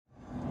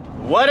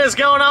What is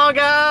going on,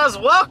 guys?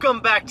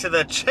 Welcome back to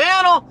the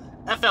channel.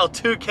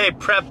 FL2K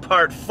prep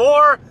part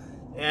 4,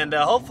 and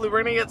hopefully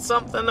we're gonna get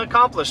something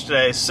accomplished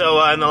today.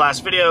 So in the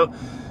last video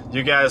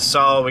you guys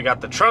saw we got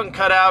the trunk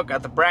cut out,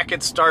 got the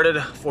brackets started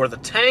for the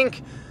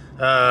tank,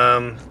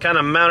 kind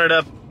of mounted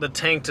up the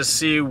tank to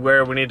see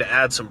where we need to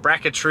add some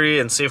bracketry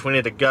and see if we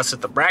need to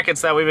gusset the brackets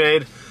that we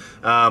made.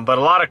 But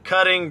a lot of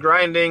cutting,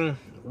 grinding,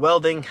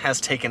 welding has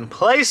taken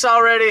place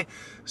already.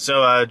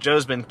 So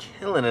Joe's been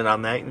killing it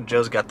on that.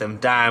 Joe's got them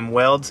dime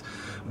welds.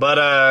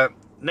 But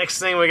next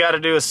thing we got to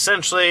do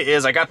essentially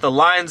is I got the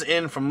lines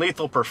in from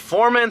Lethal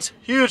Performance.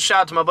 Huge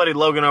shout out to my buddy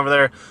Logan over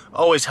there,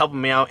 always helping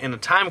me out in a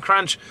time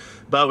crunch.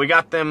 But we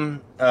got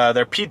them,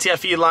 their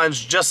PTFE lines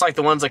just like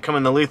the ones that come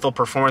in the Lethal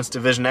Performance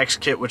Division X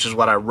kit, which is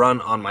what I run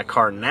on my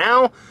car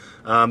now.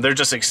 They're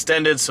just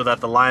extended so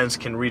that the lines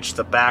can reach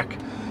the back.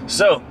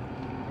 So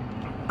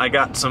I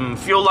got some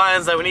fuel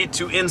lines that we need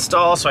to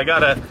install, so I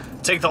gotta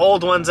take the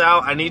old ones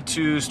out. I need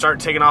to start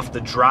taking off the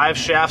drive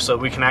shaft so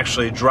we can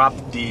actually drop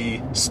the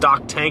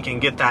stock tank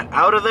and get that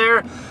out of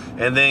there,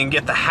 and then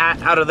get the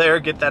hat out of there,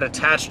 get that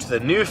attached to the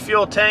new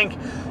fuel tank,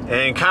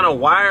 and kind of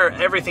wire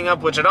everything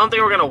up, which I don't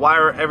think we're gonna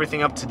wire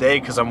everything up today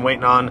because I'm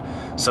waiting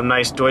on some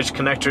nice Deutsch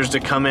connectors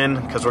to come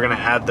in because we're gonna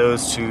add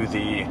those to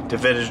the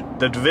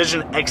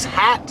Division X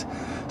hat.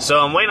 So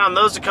I'm waiting on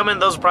those to come in.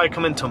 Those will probably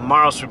come in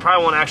tomorrow, so we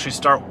probably won't actually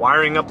start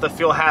wiring up the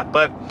fuel hat,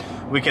 but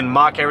we can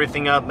mock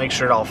everything up, make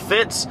sure it all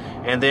fits,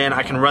 and then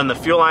I can run the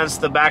fuel lines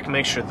to the back and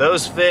make sure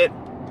those fit,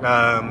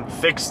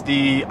 fix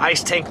the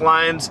ice tank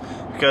lines,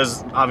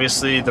 because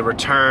obviously the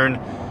return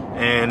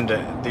and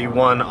the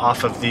one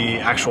off of the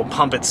actual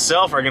pump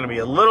itself are going to be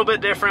a little bit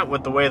different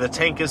with the way the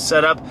tank is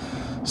set up.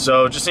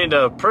 So just need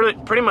to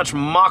pretty much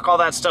mock all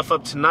that stuff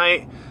up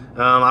tonight.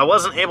 I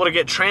wasn't able to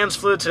get trans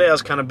fluid today. I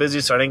was kind of busy,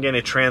 so I didn't get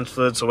any trans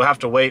fluid, so we'll have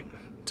to wait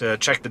to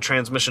check the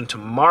transmission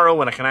tomorrow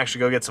when I can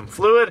actually go get some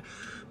fluid.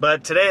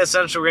 But today,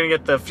 essentially, we're gonna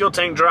get the fuel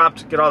tank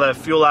dropped, get all that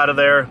fuel out of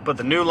there, put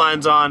the new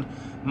lines on,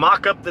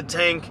 mock up the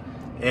tank,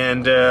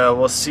 and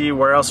we'll see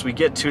where else we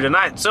get to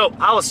tonight. So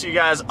I will see you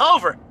guys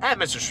over at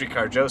Mr.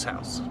 Streetcar Joe's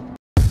house.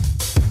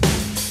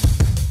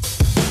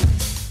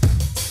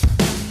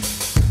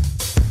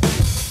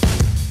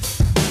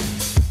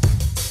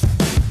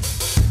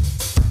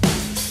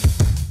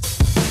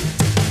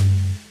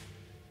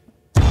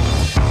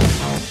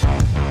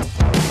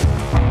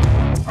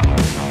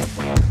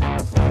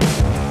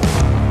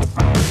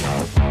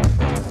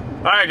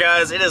 Alright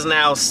guys, it is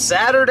now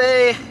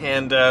Saturday,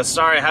 and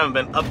sorry I haven't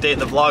been updating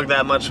the vlog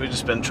that much. We've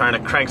just been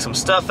trying to crank some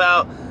stuff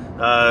out.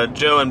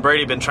 Joe and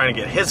Brady have been trying to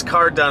get his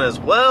car done as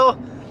well.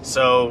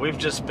 So we've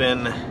just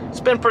been,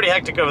 it's been pretty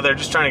hectic over there,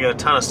 just trying to get a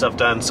ton of stuff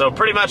done. So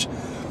pretty much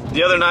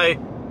the other night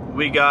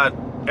we got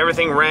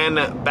everything ran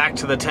back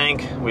to the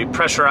tank. We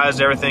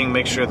pressurized everything,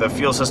 make sure the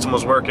fuel system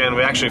was working.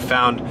 We actually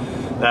found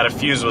that a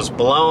fuse was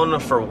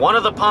blown for one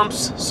of the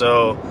pumps.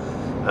 So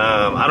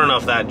I don't know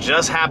if that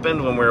just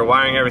happened when we were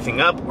wiring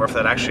everything up or if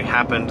that actually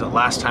happened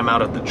last time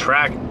out at the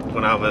track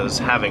when I was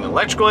having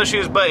electrical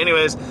issues. But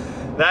anyways,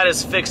 that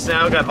is fixed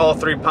now. Got all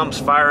 3 pumps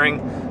firing.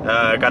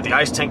 Got the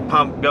ice tank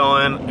pump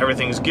going.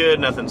 Everything's good.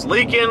 Nothing's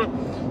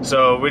leaking.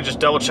 So we just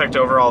double checked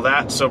over all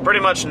that. So pretty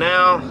much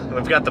now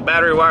we've got the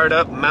battery wired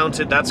up,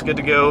 mounted. That's good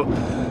to go.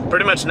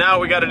 Pretty much now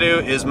what we got to do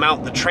is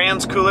mount the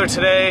trans cooler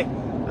today.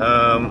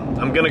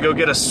 I'm gonna go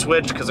get a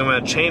switch because I'm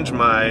gonna change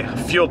my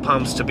fuel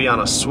pumps to be on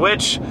a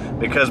switch,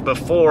 because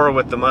before,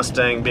 with the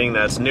Mustang being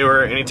that it's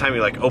newer, anytime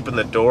you like open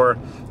the door,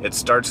 it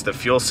starts the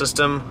fuel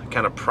system,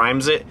 kind of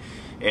primes it,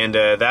 and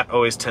that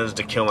always tends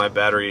to kill my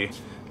battery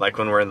like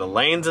when we're in the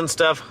lanes and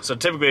stuff. So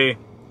typically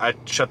I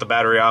shut the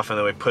battery off and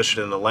then we push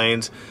it in the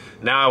lanes.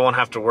 Now I won't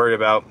have to worry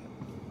about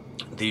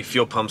the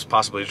fuel pumps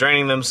possibly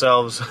draining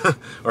themselves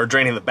or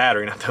draining the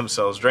battery, not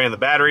themselves, draining the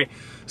battery.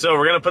 So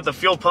we're gonna put the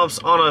fuel pumps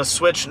on a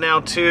switch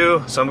now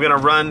too. So I'm gonna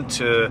run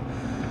to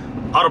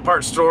auto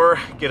parts store,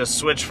 get a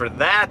switch for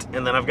that,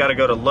 and then I've got to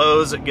go to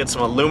Lowe's, get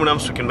some aluminum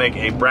so we can make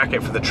a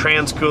bracket for the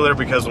trans cooler,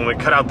 because when we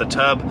cut out the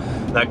tub,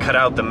 that cut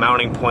out the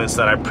mounting points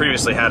that I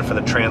previously had for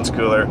the trans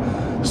cooler.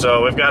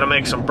 So we've got to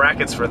make some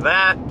brackets for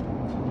that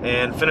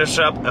and finish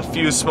up a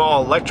few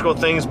small electrical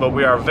things, but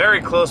we are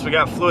very close. We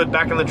got fluid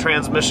back in the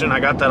transmission. I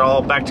got that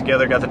all back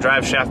together, got the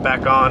drive shaft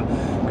back on,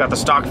 got the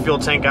stock fuel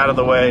tank out of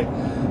the way.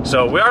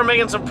 So we are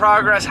making some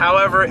progress.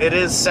 However, it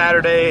is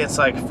Saturday, it's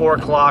like 4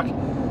 o'clock,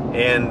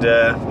 and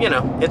you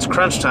know, it's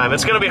crunch time.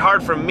 It's gonna be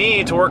hard for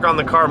me to work on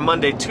the car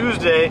Monday,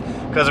 Tuesday,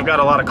 because I've got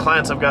a lot of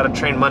clients I've got to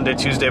train Monday,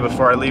 Tuesday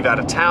before I leave out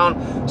of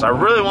town. So I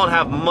really won't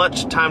have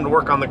much time to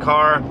work on the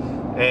car.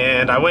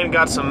 And I went and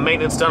got some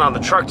maintenance done on the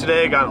truck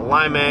today, got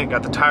alignment,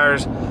 got the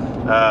tires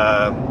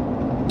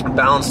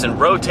balanced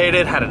and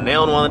rotated, had a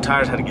nail in one of the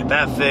tires, had to get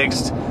that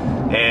fixed,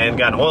 and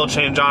got an oil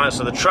change on it.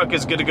 So the truck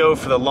is good to go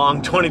for the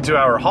long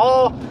 22-hour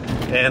haul.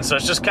 And so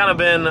it's just kind of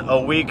been a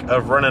week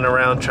of running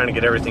around trying to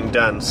get everything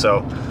done.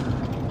 So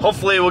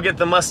hopefully we'll get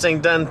the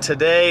Mustang done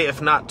today,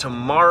 if not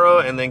tomorrow,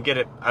 and then get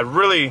it. I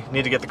really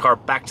need to get the car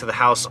back to the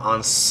house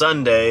on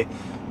Sunday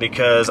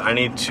because I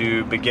need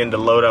to begin to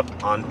load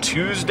up on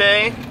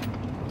Tuesday.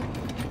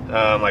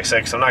 Like I said,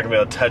 because I'm not going to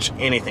be able to touch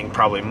anything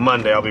probably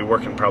Monday. I'll be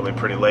working probably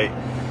pretty late.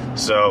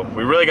 So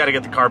we really got to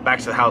get the car back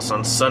to the house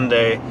on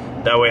Sunday.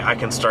 That way I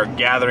can start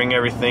gathering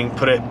everything,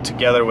 put it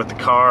together with the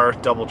car,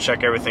 double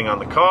check everything on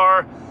the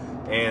car,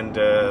 and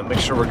make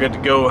sure we're good to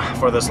go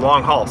for this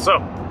long haul. So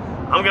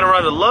I'm going to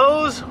run to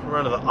Lowe's,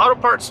 run to the auto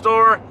parts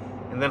store,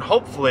 and then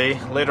hopefully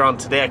later on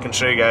today I can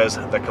show you guys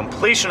the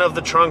completion of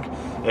the trunk.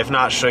 If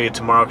not, show you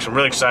tomorrow, because I'm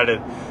really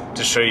excited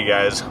to show you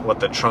guys what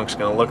the trunk's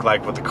going to look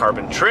like with the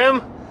carbon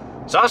trim.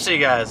 So I'll see you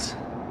guys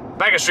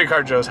back at Street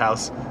Car Joe's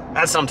house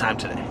at some time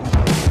today.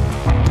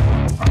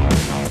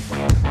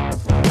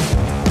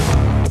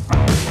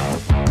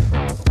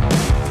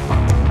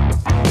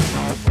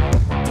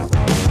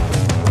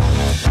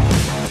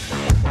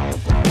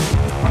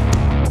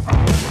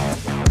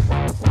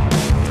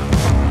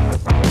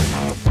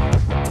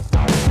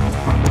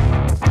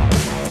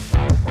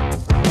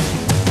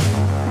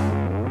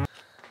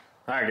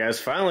 Alright guys,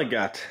 finally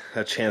got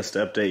a chance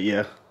to update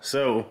you.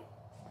 So,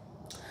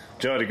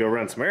 Joe had to go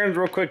run some errands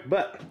real quick,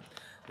 but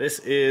this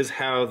is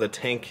how the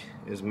tank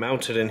is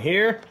mounted in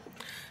here.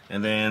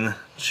 And then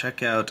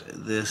check out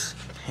this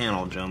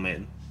panel Joe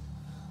made.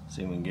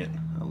 See if we can get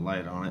a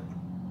light on it.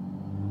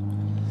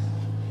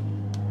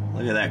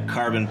 Look at that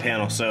carbon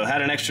panel. So,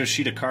 had an extra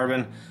sheet of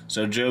carbon.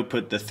 So Joe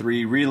put the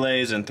 3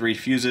 relays and 3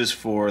 fuses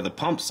for the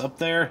pumps up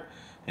there,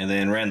 and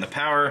then ran the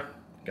power.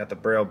 Got the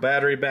Braille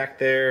battery back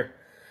there.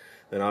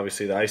 Then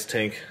obviously the ice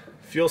tank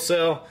fuel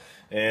cell,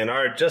 and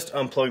I just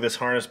unplugged this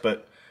harness,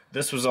 but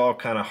this was all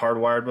kind of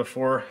hardwired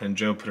before, and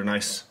Joe put a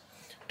nice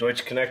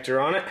Deutsch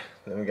connector on it.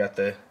 Then we got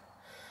the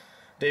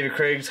David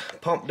Craig's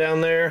pump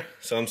down there.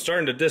 So I'm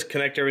starting to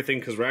disconnect everything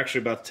because we're actually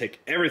about to take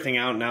everything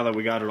out now that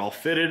we got it all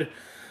fitted.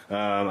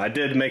 I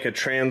did make a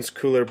trans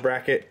cooler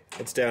bracket.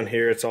 It's down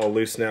here. It's all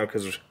loose now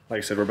because, like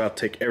I said, we're about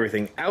to take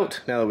everything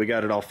out now that we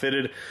got it all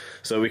fitted,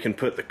 so we can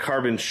put the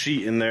carbon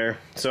sheet in there.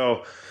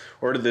 So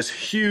ordered this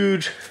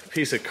huge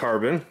piece of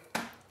carbon.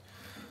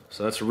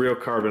 So that's real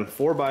carbon,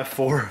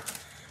 4x4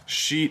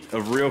 sheet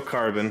of real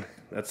carbon.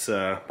 That's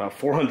about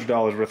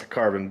 $400 worth of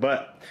carbon.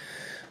 But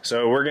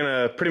so we're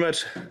gonna pretty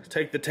much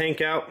take the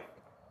tank out,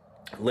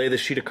 lay the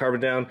sheet of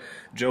carbon down.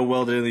 Joe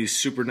welded in these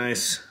super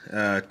nice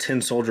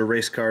Tin Soldier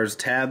race cars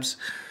tabs,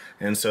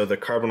 and so the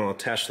carbon will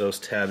attach to those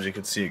tabs. You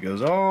can see it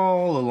goes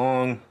all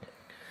along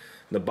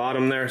the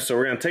bottom there. So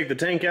we're gonna take the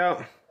tank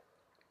out,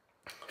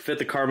 fit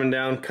the carbon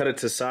down, cut it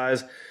to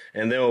size,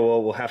 and then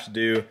what we'll have to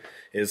do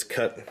is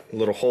cut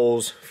little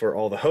holes for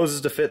all the hoses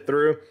to fit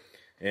through,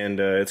 and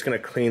it's going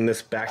to clean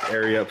this back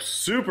area up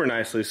super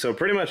nicely. So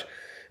pretty much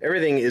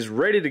everything is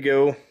ready to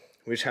go.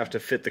 We just have to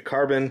fit the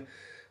carbon,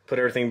 put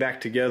everything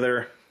back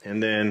together,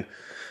 and then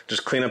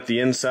just clean up the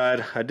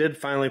inside. I did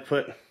finally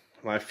put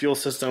my fuel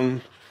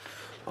system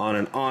on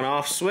an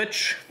on-off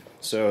switch,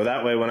 so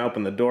that way when I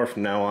open the door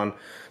from now on,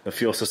 the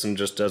fuel system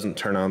just doesn't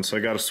turn on. So I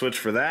got a switch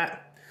for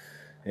that.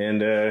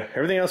 And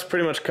everything else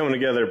pretty much coming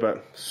together,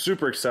 but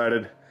super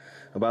excited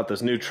about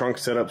this new trunk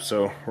setup,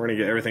 so we're gonna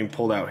get everything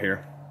pulled out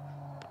here.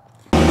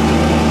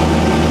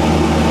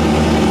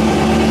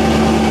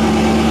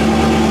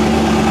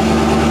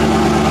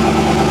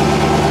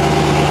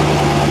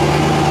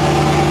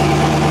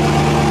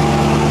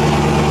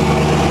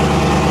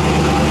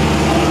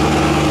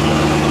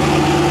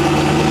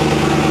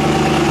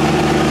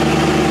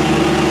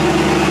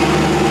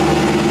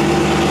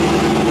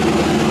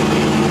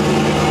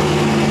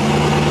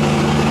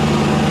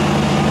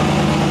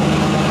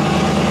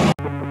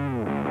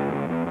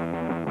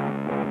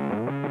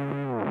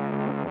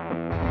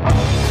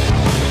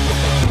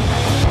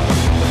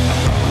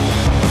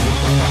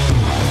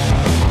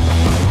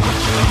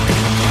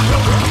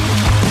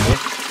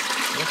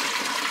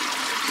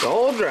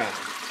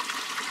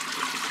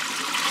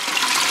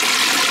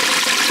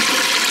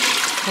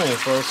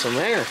 Throw some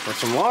air or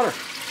some water.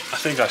 I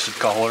think I should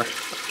call her.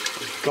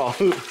 Call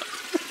who?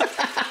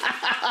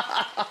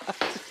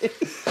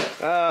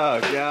 Oh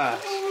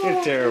gosh,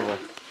 you're terrible.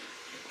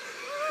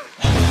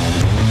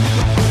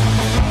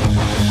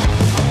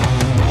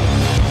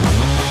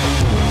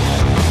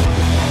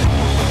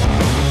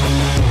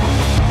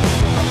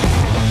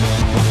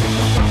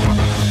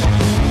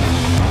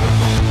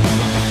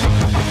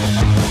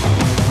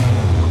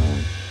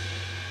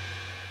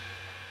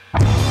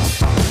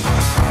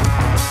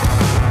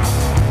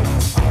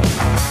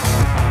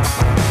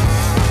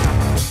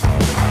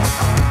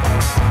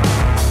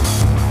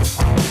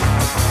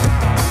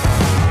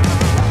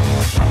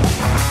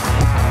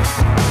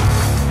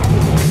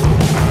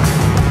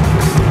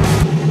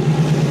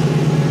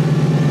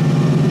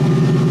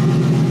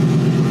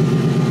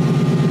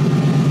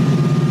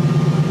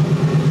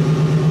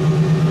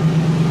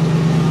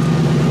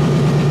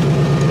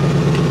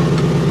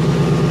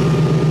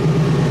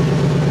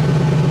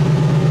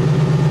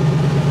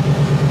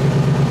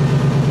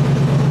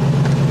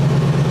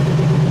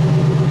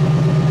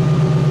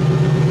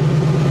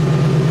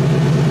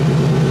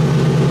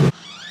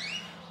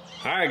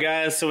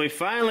 Guys, so we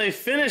finally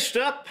finished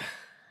up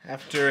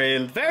after a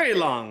very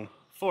long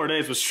 4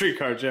 days with Street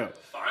Car Joe.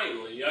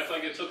 Finally, you act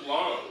like it took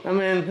long. I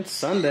mean, it's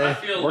Sunday.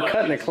 We're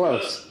cutting it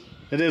close.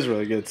 It is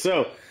really good.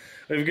 So,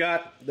 we've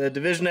got the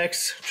Division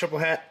X triple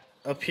hat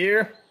up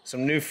here,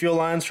 some new fuel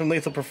lines from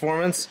Lethal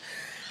Performance,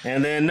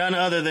 and then none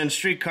other than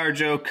Streetcar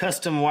Joe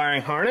custom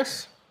wiring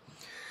harness.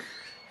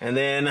 And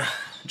then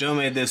Joe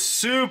made this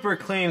super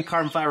clean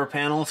carbon fiber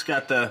panel. It's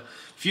got the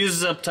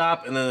fuses up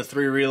top and then the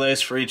 3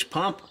 relays for each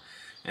pump,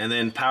 and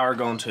then power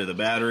going to the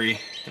battery.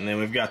 And then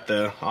we've got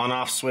the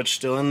on-off switch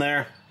still in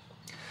there.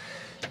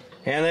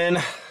 And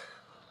then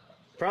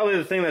probably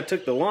the thing that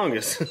took the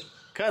longest,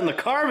 cutting the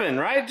carbon,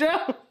 right, Joe?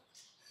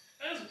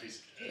 That was a piece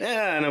of cake.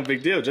 Yeah, no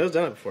big deal. Joe's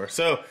done it before.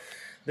 So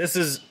this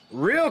is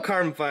real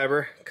carbon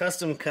fiber,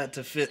 custom cut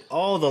to fit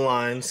all the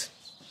lines.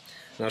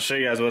 And I'll show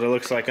you guys what it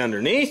looks like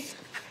underneath.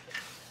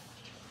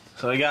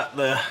 So I got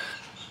the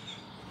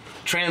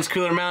trans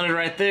cooler mounted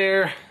right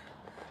there.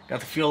 Got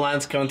the fuel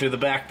lines coming through the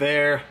back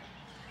there.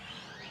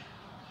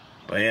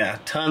 But yeah,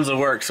 tons of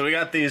work. So we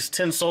got these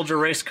Tin Soldier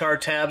race car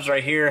tabs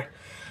right here.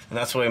 And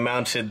that's what we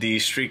mounted the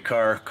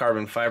streetcar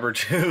carbon fiber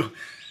to.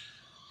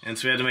 And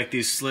so we had to make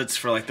these slits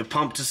for like the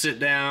pump to sit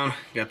down.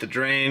 Got the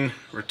drain,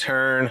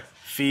 return,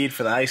 feed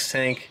for the ice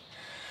tank.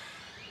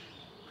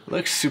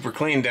 Looks super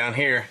clean down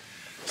here.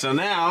 So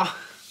now,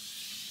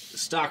 the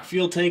stock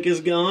fuel tank is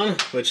gone,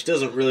 which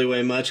doesn't really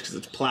weigh much because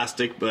it's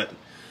plastic, but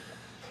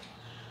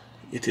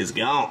it is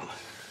gone.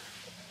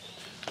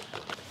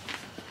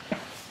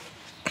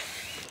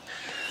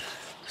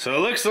 So it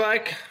looks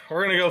like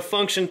we're gonna go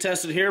function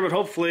test it here, but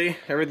hopefully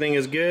everything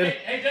is good.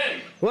 Hey,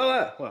 Daddy.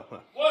 What?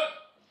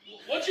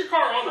 What's your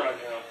car on right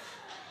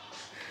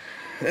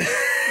now?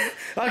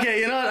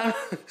 Okay, you know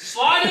what?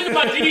 Slide into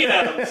my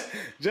DMs.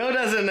 Joe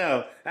doesn't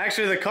know.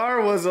 Actually, the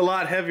car was a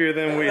lot heavier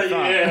than we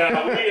thought.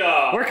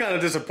 Yeah, We're kind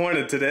of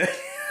disappointed today.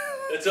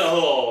 it's a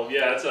little,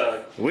 yeah, it's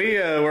a... We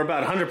were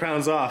about 100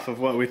 pounds off of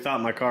what we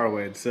thought my car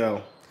weighed,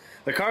 so.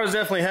 The car was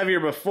definitely heavier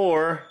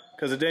before,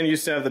 because it didn't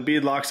used to have the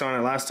bead locks on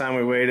it last time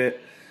we weighed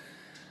it.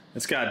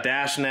 It's got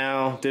dash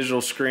now,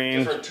 digital screen.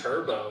 Different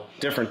turbo.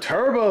 Different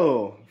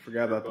turbo.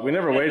 Forgot about that. We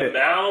never weighed it. The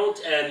mount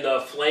and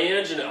the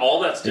flange and all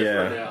that's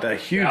different now. That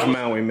huge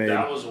mount we made.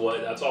 That was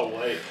what, that's all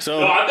weight.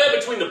 So, no, I bet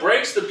between the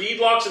brakes, the bead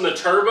locks, and the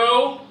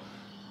turbo,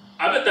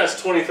 I bet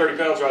that's 20, 30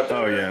 pounds right there.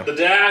 Oh, yeah. The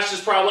dash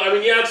is probably, I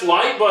mean, yeah, it's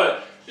light,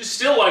 but it's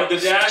still like the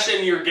dash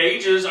and your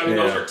gauges, I mean,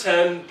 those are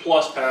 10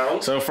 plus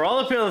pounds. So for all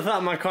the people that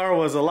thought my car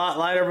was a lot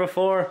lighter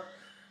before,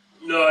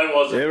 no, it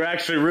wasn't. It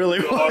actually really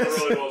was. No, it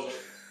really wasn't.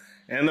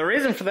 And the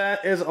reason for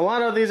that is a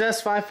lot of these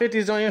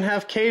S550s don't even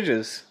have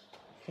cages.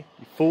 You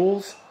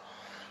fools.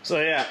 So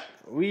yeah,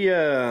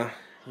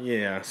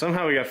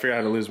 somehow we gotta figure out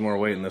how to lose more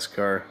weight in this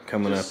car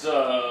coming up.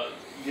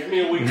 Give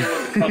me a week to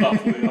the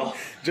cutoff wheel.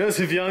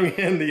 Joseph Young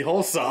and the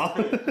whole saw.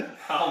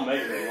 I'll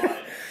make it light.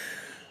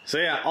 So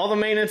yeah, all the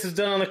maintenance is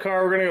done on the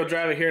car. We're gonna go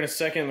drive it here in a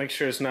second, make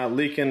sure it's not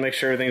leaking, make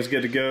sure everything's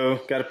good to go.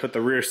 Gotta put the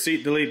rear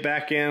seat delete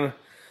back in.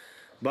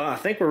 But I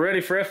think we're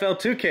ready for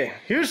FL2K.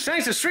 Huge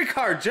thanks to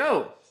Streetcar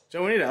Joe.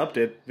 Joe, we need an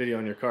update video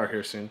on your car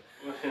here soon.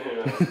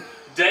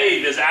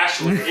 Dave is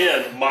actually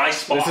in my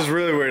spot. This is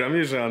really weird. I'm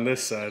usually on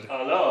this side.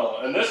 I know.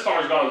 And this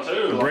car's gone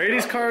too.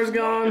 Brady's car is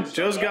gone.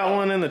 Joe's got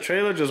one in the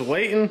trailer just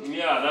waiting.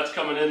 Yeah, that's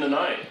coming in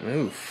tonight.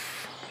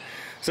 Oof.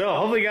 So,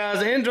 hopefully you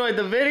guys enjoyed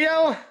the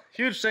video.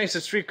 Huge thanks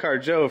to Streetcar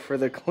Joe for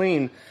the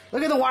clean.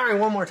 Look at the wiring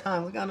one more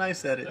time. Look how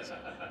nice that is.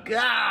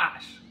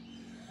 Gosh.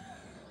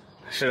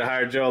 I should have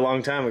hired Joe a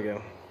long time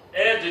ago.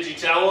 And did you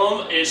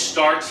tell him it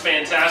starts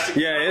fantastic?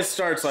 Yeah, it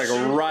starts like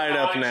super right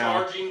up high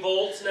now. Charging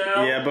volts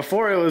now. Yeah,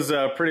 before it was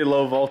pretty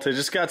low voltage.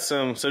 It's got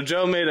some. So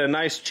Joe made a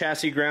nice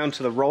chassis ground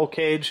to the roll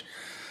cage.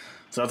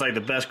 So that's like the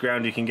best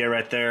ground you can get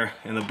right there.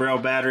 And the Braille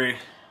battery,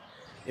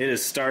 it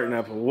is starting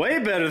up way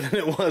better than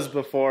it was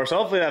before. So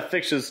hopefully that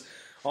fixes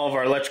all of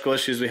our electrical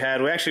issues we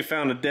had. We actually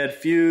found a dead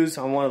fuse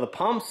on one of the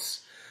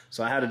pumps.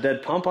 So I had a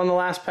dead pump on the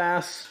last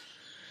pass.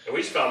 And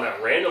we just found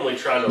that randomly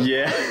trying to...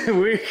 Yeah,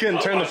 we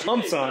couldn't turn the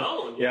pumps on.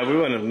 Known, yeah, we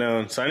wouldn't have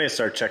known. So I need to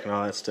start checking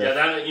all that stuff.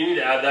 Yeah, you need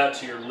to add that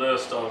to your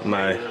list on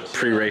my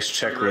pre-race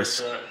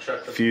checklist.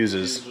 Check the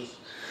fuses.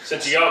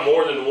 Since you got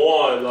more than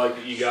one, like,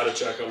 you got to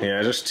check them.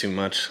 Yeah, just too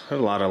much.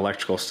 There's a lot of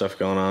electrical stuff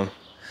going on.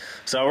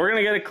 So we're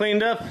going to get it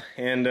cleaned up,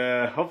 and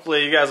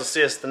hopefully you guys will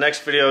see us in the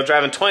next video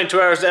driving 22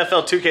 hours to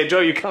FL2K.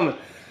 Joe, you coming?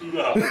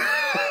 No.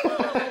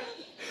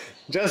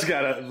 Just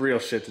got real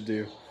shit to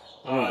do.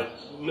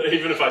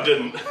 Even if I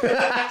didn't.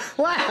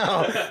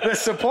 Wow, the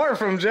support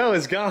from Joe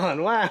is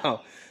gone.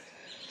 Wow.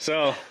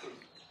 So,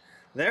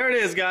 there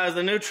it is, guys.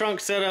 The new trunk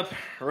setup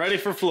ready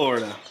for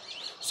Florida.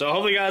 So,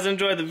 hopefully you guys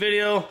enjoyed the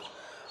video.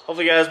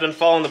 Hopefully you guys have been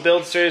following the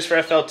build series for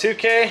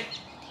FL2K.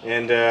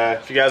 And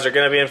if you guys are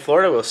going to be in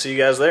Florida, we'll see you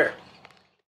guys there.